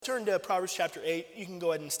Turn to Proverbs chapter 8. You can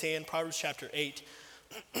go ahead and stand. Proverbs chapter 8.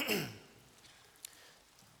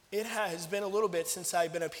 It has been a little bit since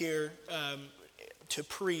I've been up here to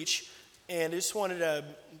preach, and I just wanted to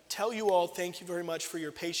tell you all thank you very much for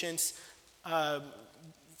your patience,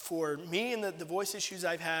 for me and the voice issues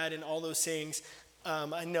I've had and all those things.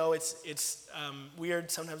 I know it's weird,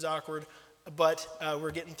 sometimes awkward, but we're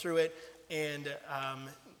getting through it, and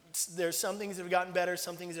there's some things that have gotten better,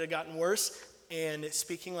 some things that have gotten worse. And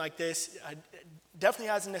speaking like this definitely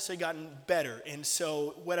hasn't necessarily gotten better. And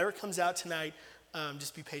so whatever comes out tonight,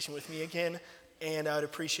 just be patient with me again, and I would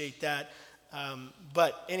appreciate that.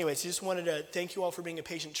 But anyways, just wanted to thank you all for being a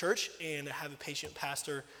patient church and to have a patient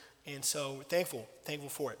pastor. And so we're thankful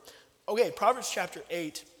for it. Okay, Proverbs chapter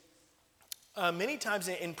 8. Many times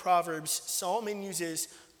in Proverbs, Solomon uses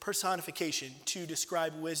personification to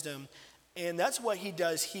describe wisdom. And that's what he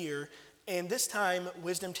does here. And this time,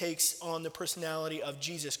 wisdom takes on the personality of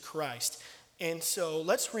Jesus Christ. And so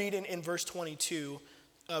let's read in verse 22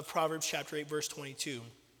 of Proverbs chapter 8, verse 22.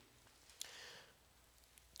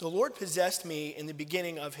 The Lord possessed me in the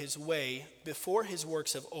beginning of his way, before his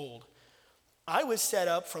works of old. I was set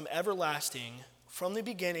up from everlasting, from the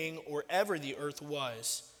beginning, or ever the earth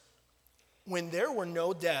was. When there were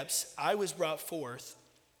no depths, I was brought forth.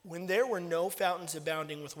 When there were no fountains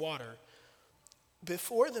abounding with water.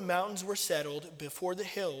 Before the mountains were settled, before the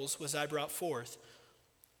hills was I brought forth.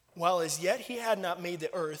 While as yet he had not made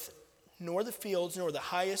the earth, nor the fields, nor the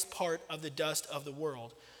highest part of the dust of the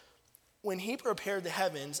world. When he prepared the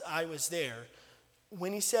heavens, I was there.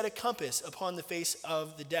 When he set a compass upon the face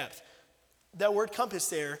of the depth. That word compass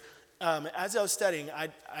there, as I was studying,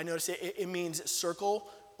 I noticed it means circle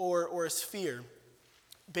or a sphere.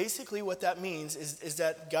 Basically what that means is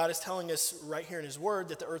that God is telling us right here in his word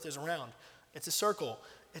that the earth is round. It's a circle.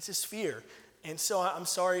 It's a sphere. And so I'm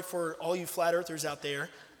sorry for all you flat earthers out there.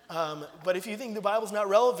 But if you think the Bible's not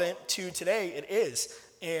relevant to today, it is.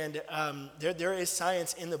 And there is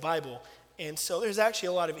science in the Bible. And so there's actually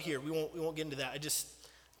a lot of it here. We won't get into that. I just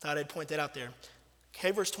thought I'd point that out there.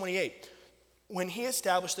 Okay, verse 28. When he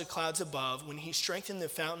established the clouds above, when he strengthened the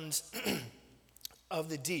fountains of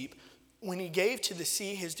the deep, when he gave to the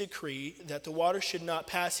sea his decree that the water should not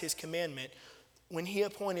pass his commandment, when he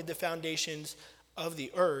appointed the foundations of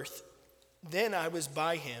the earth, then I was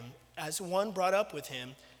by him, as one brought up with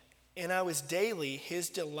him, and I was daily his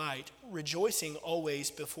delight, rejoicing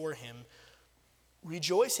always before him,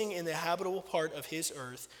 rejoicing in the habitable part of his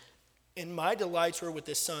earth, and my delights were with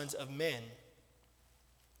the sons of men.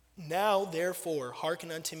 Now, therefore,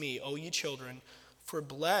 hearken unto me, O ye children, for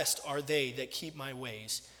blessed are they that keep my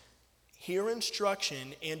ways. Hear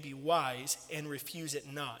instruction, and be wise, and refuse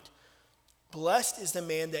it not. Blessed is the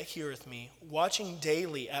man that heareth me, watching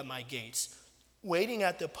daily at my gates, waiting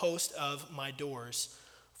at the post of my doors.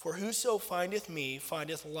 For whoso findeth me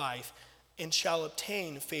findeth life, and shall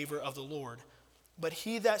obtain favor of the Lord. But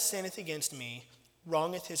he that sinneth against me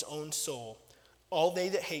wrongeth his own soul. All they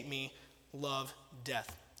that hate me love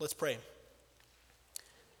death. Let's pray.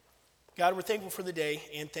 God, we're thankful for the day,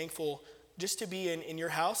 and thankful just to be in your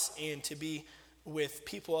house and to be with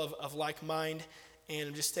people of like mind. And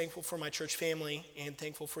I'm just thankful for my church family, and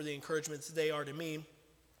thankful for the encouragement that they are to me,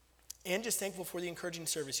 and just thankful for the encouraging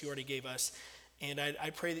service you already gave us. And I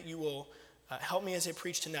pray that you will help me as I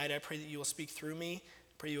preach tonight. I pray that you will speak through me.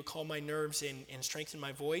 I pray you will calm my nerves and strengthen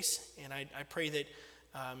my voice. And I pray that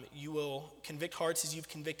you will convict hearts as you've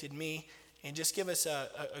convicted me, and just give us a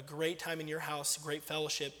great time in your house, great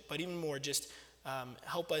fellowship, but even more, just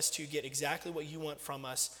help us to get exactly what you want from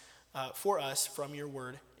us, for us, from your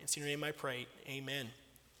word. It's in your name I pray. Amen.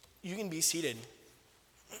 You can be seated.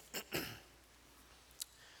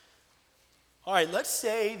 All right, let's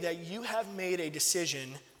say that you have made a decision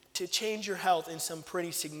to change your health in some pretty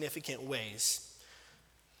significant ways.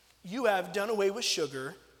 You have done away with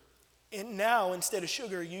sugar, and now instead of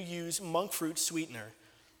sugar, you use monk fruit sweetener.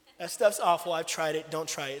 That stuff's awful. I've tried it. Don't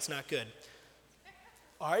try it. It's not good.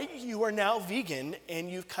 All right, you are now vegan, and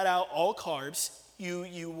you've cut out all carbs.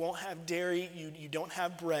 You won't have dairy, you don't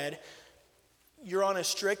have bread. You're on a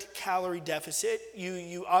strict calorie deficit.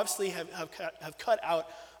 You obviously have cut out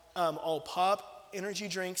all pop, energy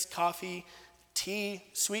drinks, coffee, tea,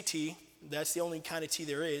 sweet tea. That's the only kind of tea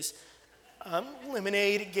there is.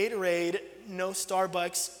 Lemonade, Gatorade, no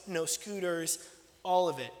Starbucks, no scooters, all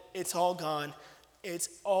of it. It's all gone. It's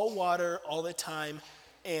all water all the time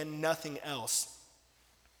and nothing else.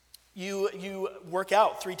 You work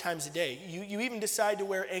out 3 times a day. You even decide to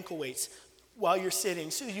wear ankle weights while you're sitting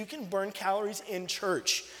so you can burn calories in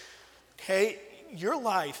church. Okay? Your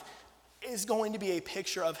life is going to be a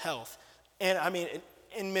picture of health. And I mean,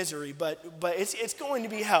 in misery, but it's going to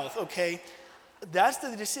be health, okay? That's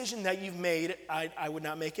the decision that you've made. I would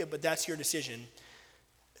not make it, but that's your decision.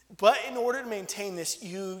 But in order to maintain this,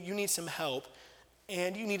 you need some help,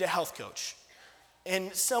 and you need a health coach.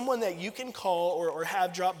 And someone that you can call or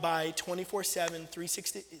have drop by 24/7,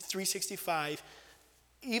 365,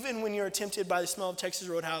 even when you're tempted by the smell of Texas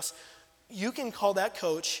Roadhouse, you can call that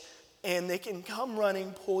coach, and they can come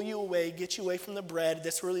running, pull you away, get you away from the bread.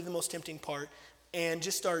 That's really the most tempting part. And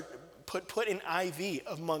just put an IV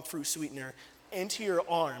of monk fruit sweetener into your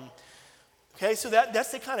arm. Okay, so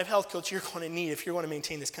that's the kind of health coach you're going to need if you're going to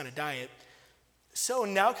maintain this kind of diet. So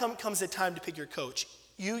now comes the time to pick your coach.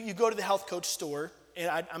 You go to the health coach store,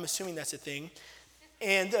 and I'm assuming that's a thing.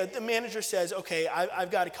 And the manager says, okay,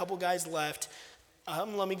 I've got a couple guys left.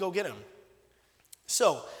 Let me go get them.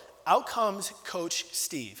 So out comes Coach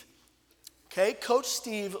Steve. Okay, Coach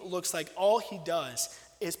Steve looks like all he does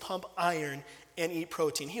is pump iron and eat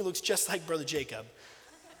protein. He looks just like Brother Jacob.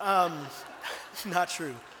 Not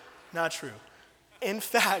true. In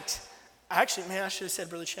fact, actually, man, I should have said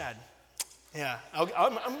Brother Chad. Yeah, I'm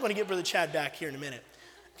going to get Brother Chad back here in a minute.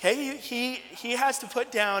 Okay, he has to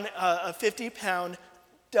put down a 50-pound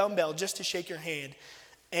dumbbell just to shake your hand.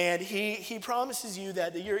 And he promises you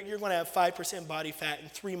that you're going to have 5% body fat in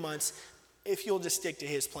 3 months if you'll just stick to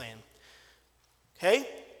his plan. Okay,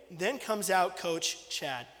 then comes out Coach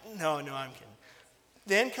Chad. No, I'm kidding.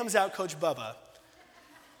 Then comes out Coach Bubba.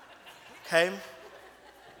 Okay?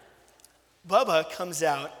 Bubba comes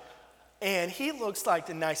out, and he looks like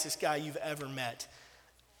the nicest guy you've ever met.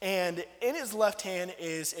 And in his left hand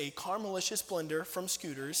is a Caramelicious blender from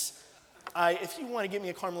Scooters. If you want to get me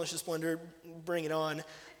a Caramelicious blender, bring it on.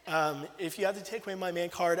 If you have to take away my man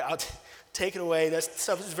card, I'll take it away. That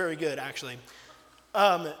stuff is very good, actually.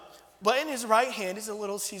 But in his right hand is a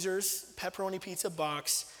Little Caesars pepperoni pizza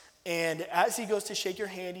box. And as he goes to shake your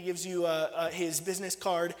hand, he gives you his business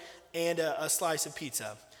card and a slice of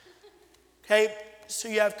pizza. Okay, so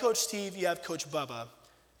you have Coach Steve, you have Coach Bubba.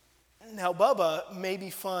 Now, Bubba may be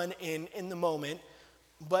fun in the moment,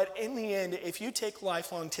 but in the end, if you take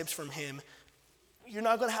lifelong tips from him, you're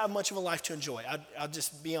not going to have much of a life to enjoy. I'll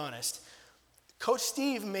just be honest. Coach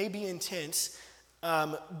Steve may be intense,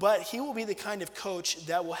 but he will be the kind of coach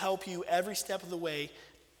that will help you every step of the way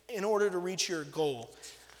in order to reach your goal.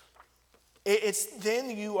 It's then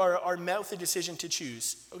you are met with a decision to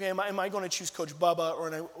choose. Okay, am I going to choose Coach Bubba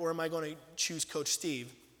or am I going to choose Coach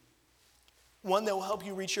Steve? One that will help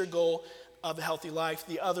you reach your goal of a healthy life.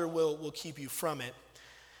 The other will keep you from it.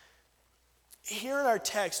 Here in our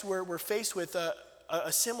text, we're faced with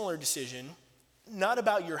a similar decision, not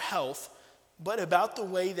about your health, but about the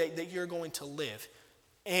way that you're going to live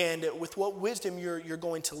and with what wisdom you're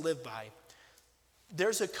going to live by.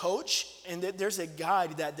 There's a coach and there's a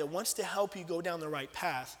guide that wants to help you go down the right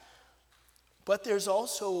path, but there's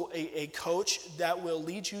also a coach that will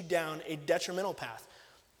lead you down a detrimental path,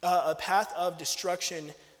 a path of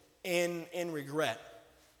destruction and regret.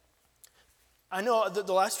 I know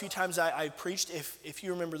the last few times I preached, if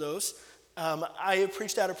you remember those, I have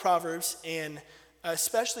preached out of Proverbs and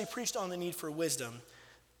especially preached on the need for wisdom.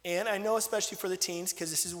 And I know especially for the teens,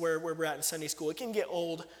 because this is where we're at in Sunday school, it can get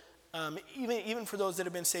old, even for those that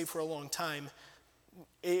have been saved for a long time.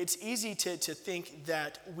 It's easy to think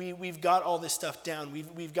that we've got all this stuff down,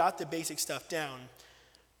 we've got the basic stuff down.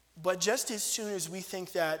 But just as soon as we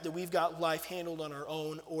think that we've got life handled on our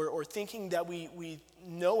own, or thinking that we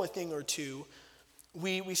know a thing or two,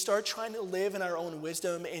 we start trying to live in our own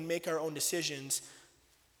wisdom and make our own decisions,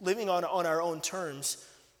 living on our own terms,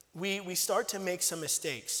 we start to make some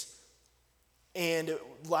mistakes. And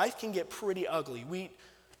life can get pretty ugly.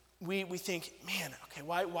 We think, man, okay,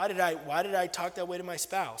 why did I talk that way to my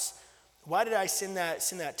spouse? Why did I send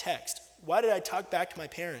that text? Why did I talk back to my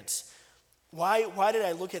parents? Why did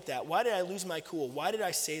I look at that? Why did I lose my cool? Why did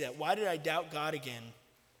I say that? Why did I doubt God again?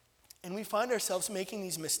 And we find ourselves making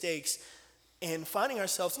these mistakes and finding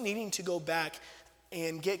ourselves needing to go back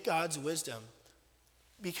and get God's wisdom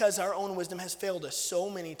because our own wisdom has failed us so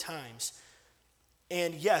many times.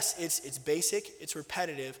 And yes, it's basic, it's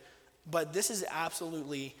repetitive, but this is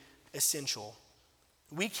absolutely essential.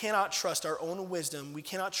 We cannot trust our own wisdom. We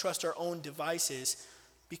cannot trust our own devices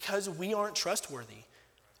because we aren't trustworthy.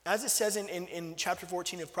 As it says in chapter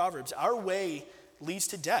 14 of Proverbs, our way leads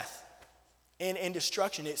to death and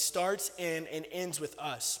destruction. It starts and ends with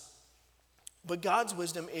us. But God's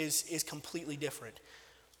wisdom is completely different.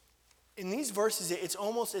 In these verses, it's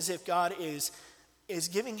almost as if God is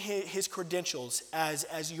giving his credentials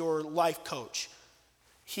as your life coach.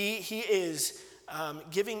 He is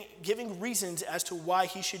giving reasons as to why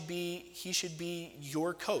he should be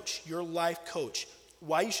your coach, your life coach.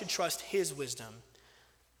 why you should trust his wisdom.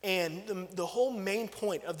 And the whole main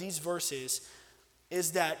point of these verses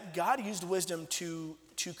is that God used wisdom to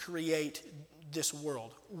create this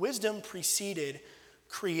world. Wisdom preceded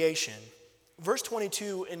creation. Verse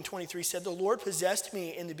 22 and 23 said, "The Lord possessed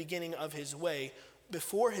me in the beginning of his way,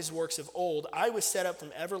 before his works of old. I was set up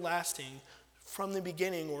from everlasting, from the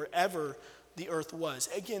beginning, or ever the earth was."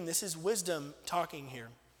 Again, this is wisdom talking here.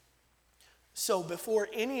 So before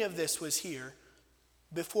any of this was here,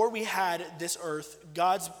 before we had this earth,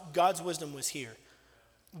 God's wisdom was here.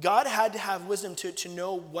 God had to have wisdom to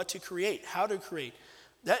know what to create, how to create.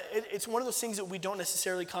 It's one of those things that we don't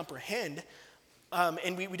necessarily comprehend,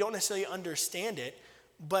 and we don't necessarily understand it,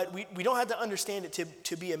 but we don't have to understand it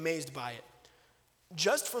to be amazed by it.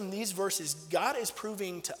 Just from these verses, God is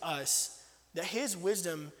proving to us that his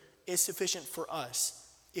wisdom is sufficient for us.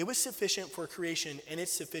 It was sufficient for creation, and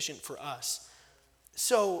it's sufficient for us.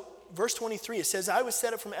 So, verse 23, it says, "I was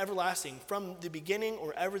set up from everlasting, from the beginning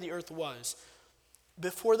or ever the earth was."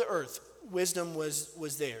 Before the earth, wisdom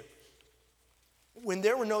was there. "When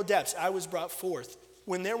there were no depths, I was brought forth.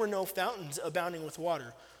 When there were no fountains abounding with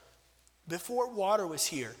water." Before water was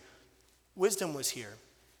here, wisdom was here.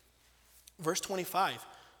 Verse 25,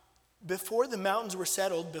 "Before the mountains were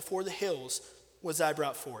settled, before the hills was I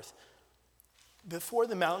brought forth." Before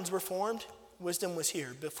the mountains were formed, wisdom was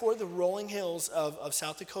here. Before the rolling hills of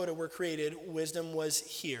South Dakota were created, wisdom was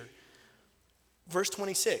here. Verse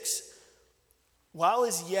 26, "While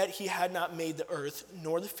as yet he had not made the earth,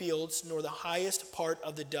 nor the fields, nor the highest part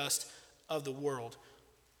of the dust of the world."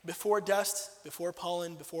 Before dust, before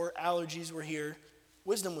pollen, before allergies were here,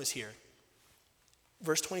 wisdom was here.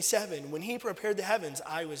 Verse 27, "When he prepared the heavens,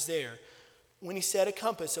 I was there. When he set a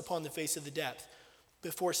compass upon the face of the depth."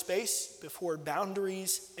 Before space, before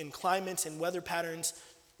boundaries and climates and weather patterns,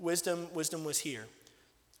 wisdom was here.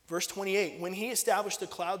 Verse 28, "When he established the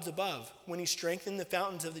clouds above, when he strengthened the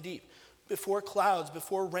fountains of the deep." Before clouds,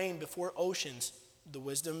 before rain, before oceans, the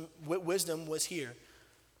wisdom was here.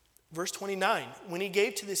 Verse 29, "When he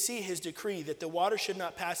gave to the sea his decree that the water should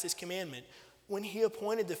not pass his commandment, when he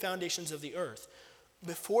appointed the foundations of the earth."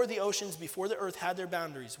 Before the oceans, before the earth had their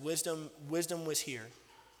boundaries, wisdom was here.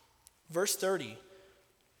 Verse 30,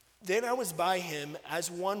 "Then I was by him as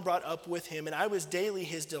one brought up with him, and I was daily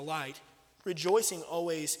his delight, rejoicing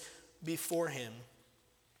always before him."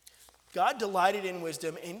 God delighted in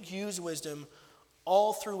wisdom and used wisdom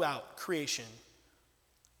all throughout creation.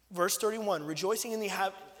 Verse 31, "Rejoicing in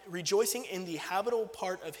the habitable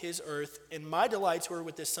part of his earth, and my delights were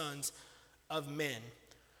with the sons of men."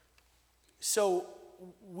 So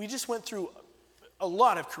we just went through a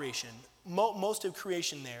lot of creation, most of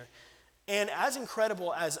creation there. And as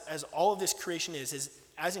incredible as all of this creation is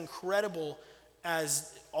as incredible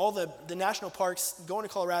as all the national parks, going to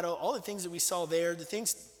Colorado, all the things that we saw there, the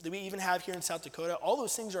things that we even have here in South Dakota, all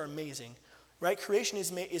those things are amazing, right? Creation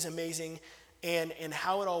is amazing, and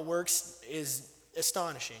how it all works is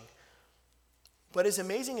astonishing. But as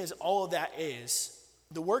amazing as all of that is,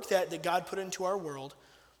 the work that God put into our world,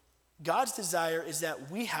 God's desire is that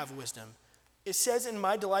we have wisdom. It says, "And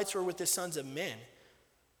my delights were with the sons of men."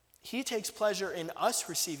 He takes pleasure in us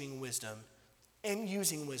receiving wisdom and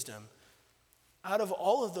using wisdom. Out of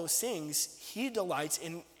all of those things, he delights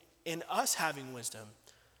in us having wisdom.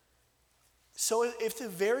 So if the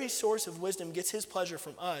very source of wisdom gets his pleasure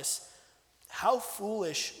from us, how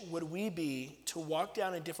foolish would we be to walk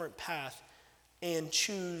down a different path and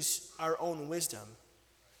choose our own wisdom?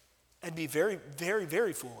 It'd be very, very,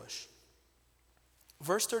 very foolish.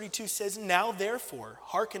 Verse 32 says, "Now therefore,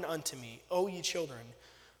 hearken unto me, O ye children,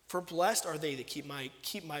 for blessed are they that keep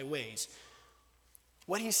my ways."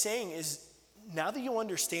 What he's saying is, now that you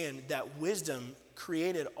understand that wisdom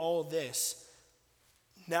created all this,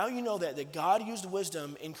 now you know that God used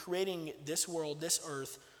wisdom in creating this world, this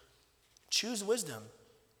earth. Choose wisdom.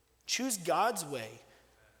 Choose God's way.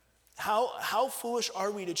 How foolish are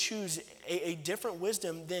we to choose a different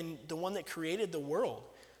wisdom than the one that created the world?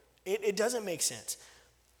 It doesn't make sense.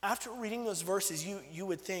 After reading those verses, you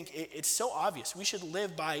would think it's so obvious. We should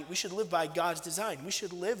live by God's design. We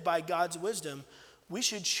should live by God's wisdom. We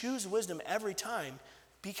should choose wisdom every time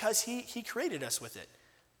because he created us with it.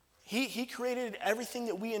 He created everything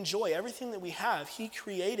that we enjoy, everything that we have. He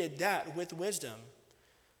created that with wisdom.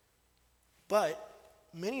 But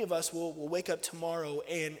many of us will wake up tomorrow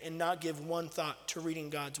and not give one thought to reading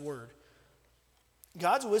God's word.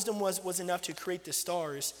 God's wisdom was enough to create the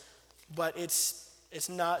stars, but it's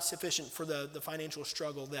not sufficient for the financial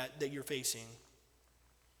struggle that you're facing.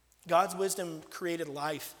 God's wisdom created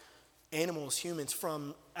life, animals, humans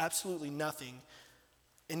from absolutely nothing,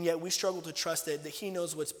 and yet we struggle to trust that he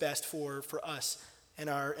knows what's best for us in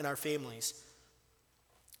our families.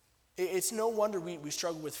 It's no wonder we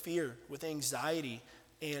struggle with fear, with anxiety,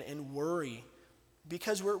 and worry,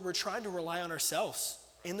 because we're trying to rely on ourselves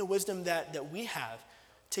in the wisdom that we have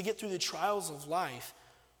to get through the trials of life.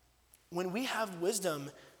 When we have wisdom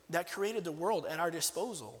that created the world at our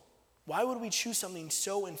disposal, why would we choose something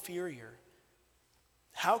so inferior?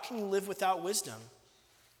 How can you live without wisdom?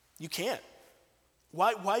 You can't.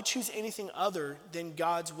 Why choose anything other than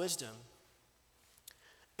God's wisdom?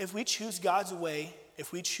 If we choose God's way,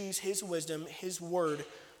 if we choose his wisdom, his word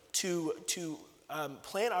to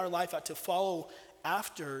plan our life out, to follow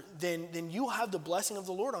after, then you will have the blessing of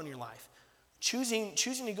the Lord on your life. Choosing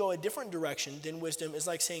to go a different direction than wisdom is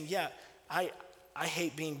like saying, yeah, I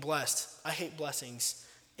hate being blessed. I hate blessings.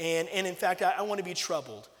 And in fact, I want to be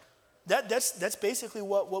troubled. That's basically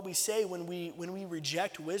what we say when we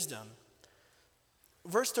reject wisdom.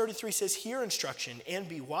 Verse 33 says, hear instruction and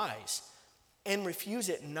be wise, and refuse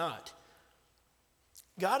it not.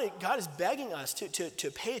 God is begging us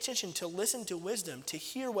to pay attention, to listen to wisdom, to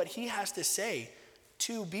hear what he has to say,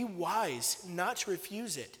 to be wise, not to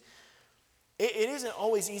refuse it. It isn't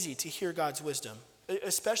always easy to hear God's wisdom,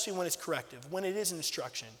 especially when it's corrective, when it is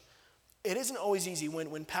instruction. It isn't always easy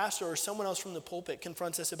when pastor or someone else from the pulpit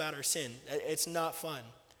confronts us about our sin. It's not fun.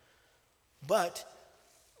 But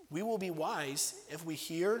we will be wise if we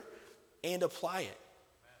hear and apply it.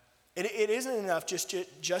 It isn't enough just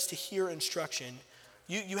to hear instruction.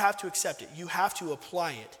 You have to accept it. You have to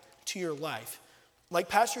apply it to your life. Like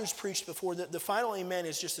pastors preached before, the final amen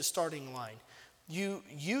is just a starting line.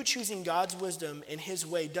 You choosing God's wisdom and his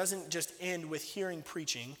way doesn't just end with hearing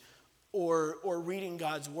preaching or reading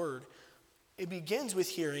God's word. It begins with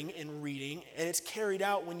hearing and reading, and it's carried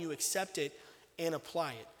out when you accept it and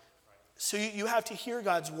apply it. So you have to hear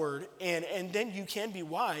God's word, and then you can be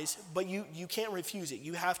wise, but you can't refuse it.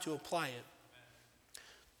 You have to apply it.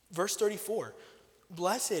 Verse 34,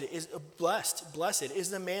 blessed is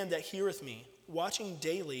the man that heareth me, watching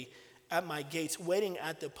daily at my gates, waiting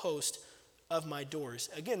at the post of my doors.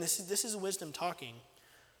 Again, this is wisdom talking.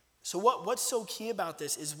 So what's so key about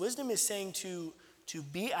this is wisdom is saying to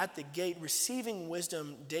be at the gate, receiving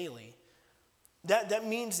wisdom daily. That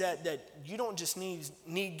means that you don't just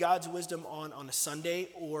need God's wisdom on a Sunday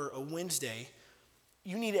or a Wednesday.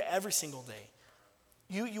 You need it every single day.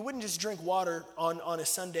 You wouldn't just drink water on a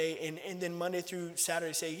Sunday and then Monday through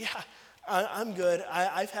Saturday say, yeah, I'm good.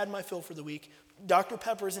 I've had my fill for the week. Dr.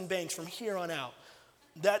 Peppers and Banks from here on out.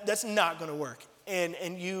 That's not going to work.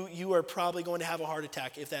 And you are probably going to have a heart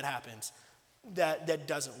attack if that happens. That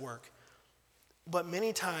doesn't work. But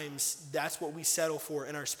many times that's what we settle for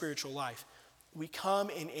in our spiritual life. We come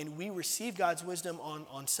and we receive God's wisdom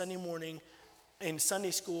on Sunday morning, in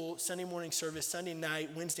Sunday school, Sunday morning service, Sunday night,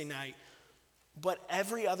 Wednesday night. But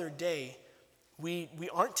every other day, we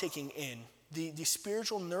aren't taking in the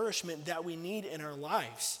spiritual nourishment that we need in our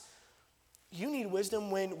lives. You need wisdom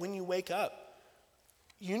when you wake up.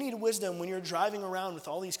 You need wisdom when you're driving around with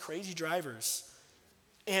all these crazy drivers.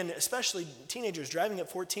 And especially teenagers driving at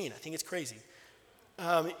 14. I think it's crazy.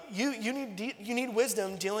 You need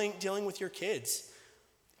wisdom dealing with your kids.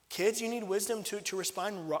 Kids, you need wisdom to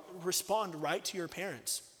respond right to your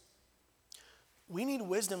parents. We need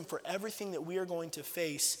wisdom for everything that we are going to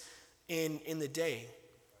face in the day.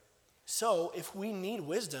 So if we need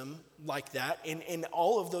wisdom like that in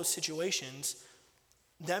all of those situations,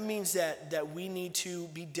 that means that we need to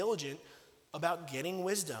be diligent about getting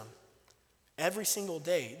wisdom every single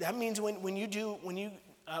day. That means when you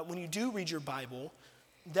do read your Bible,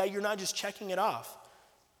 that you're not just checking it off.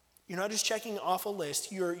 You're not just checking off a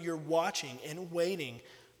list. You're watching and waiting,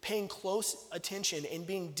 paying close attention and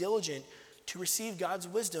being diligent to receive God's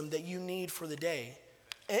wisdom that you need for the day.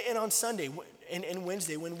 And on Sunday and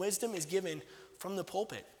Wednesday, when wisdom is given from the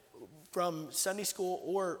pulpit, from Sunday school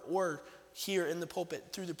or here in the pulpit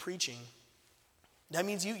through the preaching, that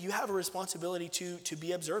means you have a responsibility to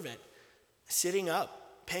be observant, sitting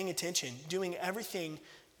up, paying attention, doing everything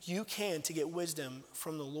you can to get wisdom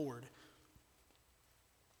from the Lord.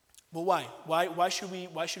 But why? Why should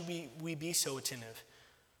we be so attentive?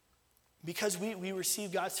 Because we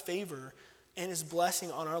receive God's favor and his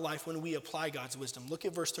blessing on our life when we apply God's wisdom. Look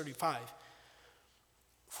at verse 35.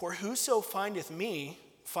 For whoso findeth me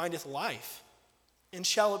findeth life, and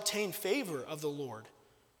shall obtain favor of the Lord.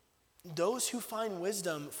 Those who find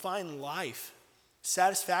wisdom find life,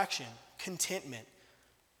 satisfaction, contentment.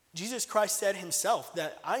 Jesus Christ said himself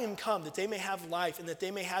that I am come that they may have life and that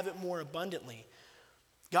they may have it more abundantly.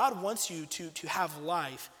 God wants you to have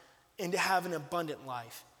life and to have an abundant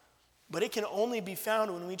life. But it can only be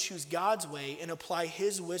found when we choose God's way and apply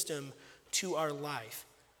his wisdom to our life.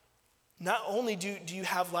 Not only do you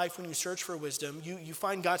have life when you search for wisdom, you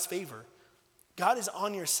find God's favor. God is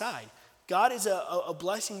on your side. God is a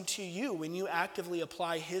blessing to you when you actively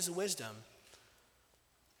apply his wisdom.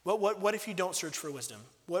 What if you don't search for wisdom?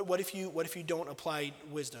 What if you don't apply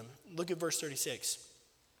wisdom? Look at verse 36.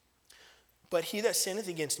 But he that sinneth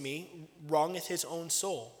against me wrongeth his own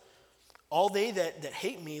soul. All they that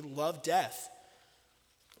hate me love death.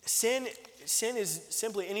 Sin is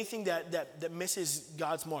simply anything that misses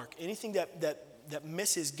God's mark, anything that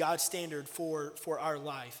misses God's standard for our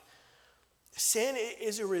life. Sin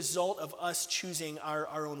is a result of us choosing our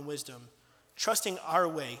own wisdom, trusting our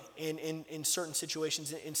way in certain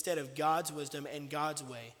situations instead of God's wisdom and God's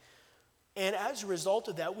way. And as a result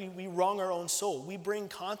of that, we wrong our own soul. We bring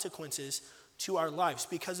consequences to our lives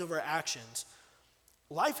because of our actions.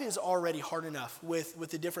 Life is already hard enough with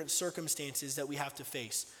the different circumstances that we have to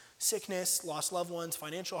face. Sickness, lost loved ones,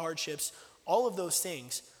 financial hardships, all of those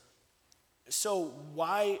things. So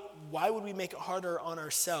why would we make it harder on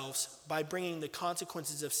ourselves by bringing the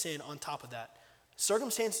consequences of sin on top of that?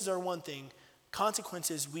 Circumstances are one thing.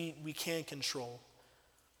 Consequences we can control.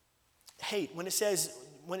 Hate, when it says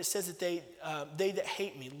that they that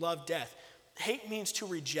hate me love death. Hate means to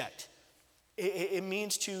reject. It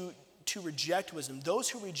means to reject wisdom. Those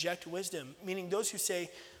who reject wisdom, meaning those who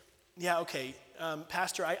say, yeah, okay,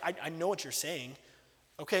 Pastor, I know what you're saying.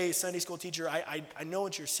 Okay, Sunday school teacher, I know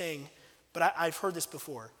what you're saying, but I've heard this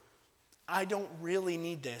before. I don't really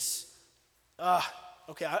need this.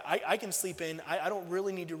 Okay, I can sleep in. I don't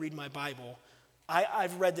really need to read my Bible.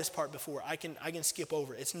 I've read this part before. I can skip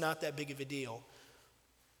over it. It's not that big of a deal.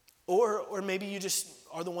 Or maybe you just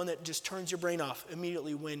are the one that just turns your brain off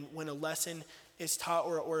immediately when a lesson is taught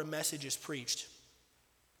or a message is preached.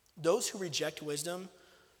 Those who reject wisdom,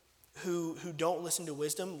 who don't listen to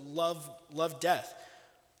wisdom, love death.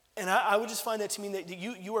 And I would just find that to mean that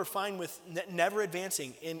you are fine with never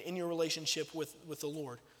advancing in your relationship with the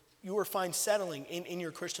Lord. You are fine settling in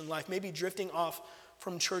your Christian life, maybe drifting off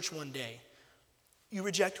from church one day. You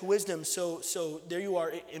reject wisdom, so there you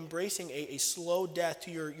are embracing a slow death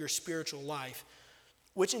to your spiritual life,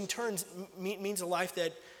 which in turn means a life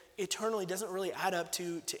that eternally doesn't really add up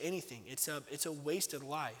to anything. It's a wasted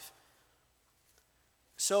life.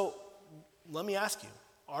 So let me ask you,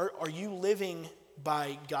 are you living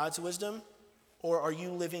by God's wisdom, or are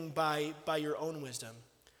you living by your own wisdom?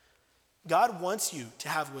 God wants you to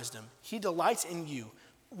have wisdom. He delights in you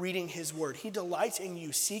reading his word. He delights in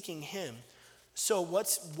you seeking him. So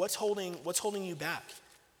what's holding you back?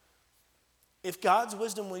 If God's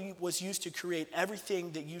wisdom was used to create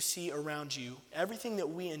everything that you see around you, everything that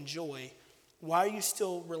we enjoy, why are you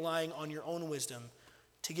still relying on your own wisdom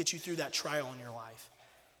to get you through that trial in your life?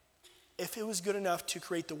 If it was good enough to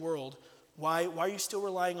create the world, why are you still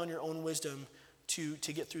relying on your own wisdom to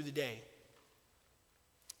get through the day?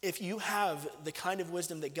 If you have the kind of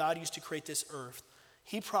wisdom that God used to create this earth,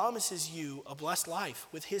 he promises you a blessed life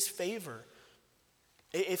with his favor.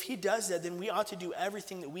 If he does that, then we ought to do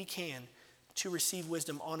everything that we can to receive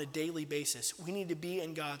wisdom on a daily basis. We need to be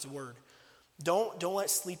in God's word. Don't let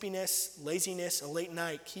sleepiness, laziness, a late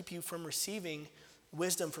night keep you from receiving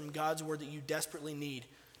wisdom from God's word that you desperately need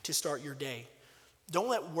to start your day. Don't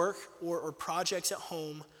let work or projects at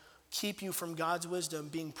home keep you from God's wisdom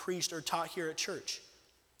being preached or taught here at church.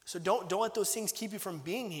 So don't let those things keep you from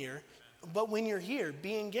being here, but when you're here,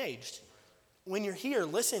 be engaged. When you're here,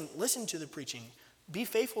 listen to the preaching. Be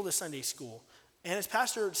faithful to Sunday school. And as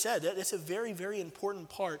Pastor said, that's a very, very important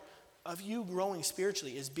part of you growing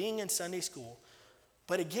spiritually, is being in Sunday school.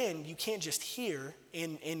 But again, you can't just hear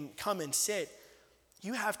and come and sit.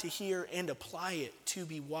 You have to hear and apply it to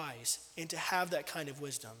be wise and to have that kind of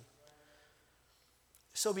wisdom.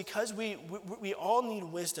 So because we all need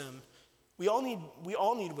wisdom, we all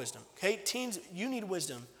need wisdom. Okay, teens, you need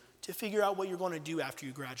wisdom to figure out what you're going to do after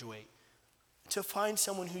you graduate, to find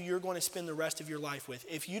someone who you're going to spend the rest of your life with.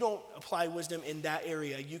 If you don't apply wisdom in that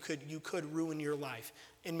area, you could ruin your life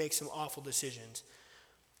and make some awful decisions.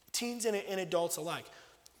 Teens and adults alike,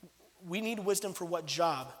 we need wisdom for what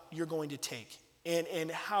job you're going to take and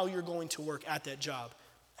how you're going to work at that job,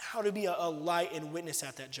 how to be a light and witness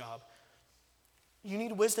at that job. You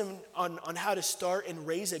need wisdom on how to start and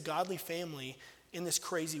raise a godly family in this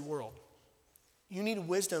crazy world. You need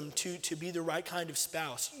wisdom to be the right kind of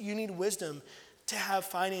spouse. You need wisdom to have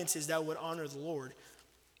finances that would honor the Lord.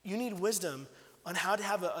 You need wisdom on how to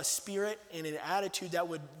have a spirit and an attitude that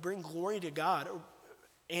would bring glory to God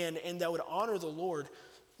and that would honor the Lord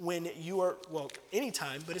when you are, well,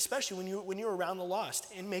 anytime, but especially when you're around the lost,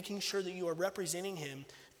 and making sure that you are representing him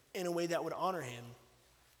in a way that would honor him.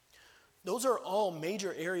 Those are all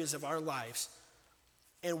major areas of our lives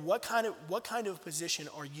And what kind of position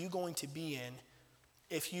are you going to be in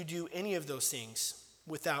if you do any of those things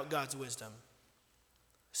without God's wisdom?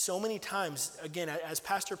 So many times, again, as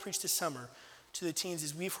Pastor preached this summer to the teens,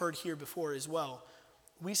 as we've heard here before as well,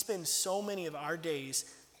 we spend so many of our days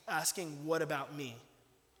asking, what about me?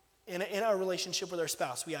 In our relationship with our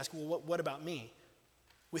spouse, we ask, well, what about me?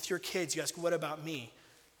 With your kids, you ask, what about me?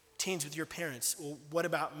 Teens, with your parents, well, what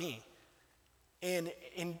about me? And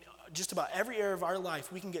in just about every area of our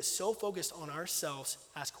life, we can get so focused on ourselves,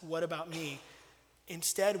 ask, what about me?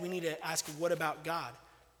 Instead, we need to ask, what about God?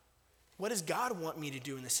 What does God want me to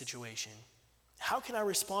do in this situation? How can I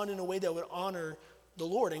respond in a way that would honor the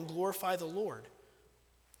Lord and glorify the Lord?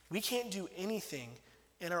 We can't do anything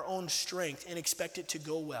in our own strength and expect it to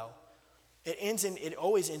go well. It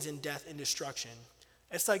always ends in death and destruction.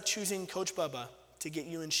 It's like choosing Coach Bubba to get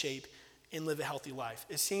you in shape and live a healthy life.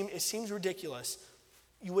 It seems ridiculous.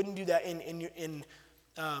 You wouldn't do that in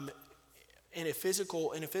a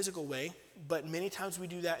physical way, but many times we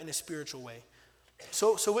do that in a spiritual way.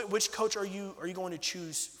 So which coach are you going to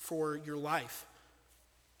choose for your life?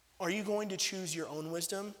 Are you going to choose your own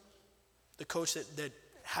wisdom, the coach that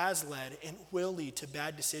has led and will lead to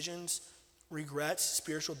bad decisions, regrets,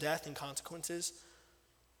 spiritual death, and consequences?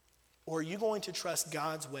 Or are you going to trust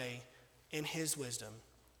God's way and his wisdom?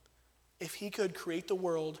 If he could create the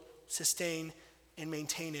world, sustain and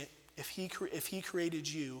maintain it, if he created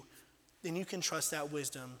you, then you can trust that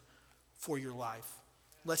wisdom for your life.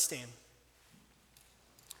 Let's stand.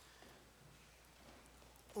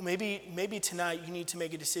 Well, maybe tonight you need to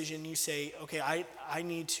make a decision. You say, okay, I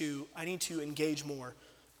need to engage more.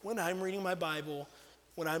 When I'm reading my Bible,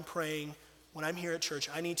 when I'm praying, when I'm here at church,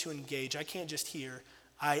 I need to engage. I can't just hear.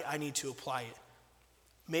 I need to apply it.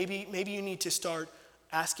 Maybe you need to start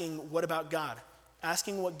asking, what about God?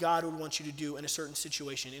 Asking what God would want you to do in a certain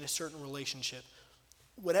situation, in a certain relationship.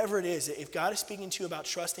 Whatever it is, if God is speaking to you about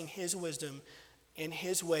trusting his wisdom and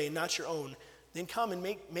his way, not your own, then come and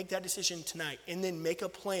make that decision tonight, and then make a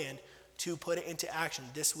plan to put it into action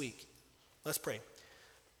this week. Let's pray.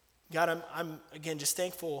 God, I'm again just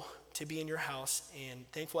thankful to be in your house, and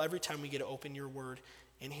thankful every time we get to open your word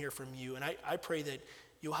and hear from you. And I pray that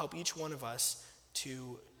you'll help each one of us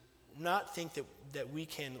to not think that we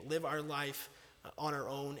can live our life on our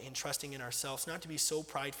own and trusting in ourselves, not to be so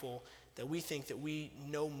prideful that we think that we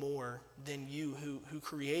know more than you who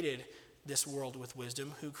created this world with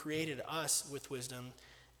wisdom, who created us with wisdom,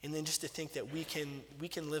 and then just to think that we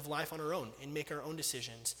can live life on our own and make our own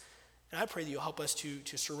decisions. And I pray that you'll help us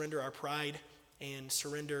to surrender our pride and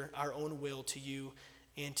surrender our own will to you,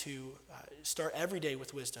 and to start every day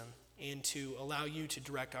with wisdom, and to allow you to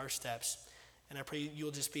direct our steps. And I pray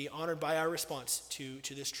you'll just be honored by our response to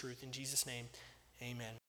this truth. In Jesus' name, amen.